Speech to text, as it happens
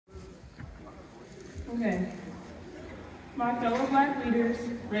Okay. My fellow Black leaders,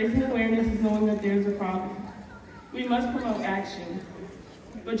 raising awareness is knowing that there's a problem. We must promote action.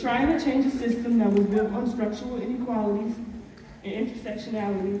 But trying to change a system that was built on structural inequalities and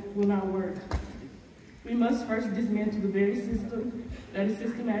intersectionality will not work. We must first dismantle the very system that is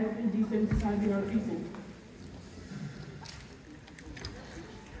systematically desensitizing our people.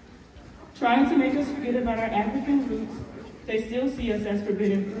 Trying to make us forget about our African roots, they still see us as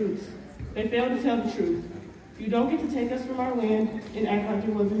forbidden fruits. They fail to tell the truth. You don't get to take us from our land and act like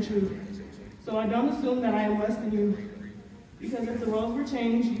it wasn't true. So I don't assume that I am less than you. Because if the roles were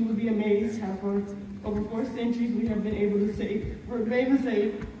changed, you would be amazed how for over 4 centuries we have been able to save.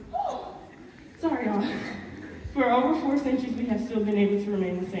 Sorry, y'all. For over 4 centuries, we have still been able to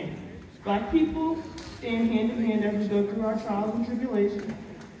remain the same. Black people stand hand in hand as we go through our trials and tribulations.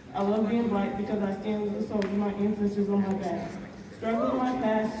 I love being Black because I stand with the souls of my ancestors on my back. Struggle in my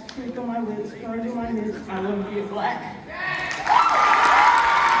past, truth on my lips, courage on my lips. I love being Black.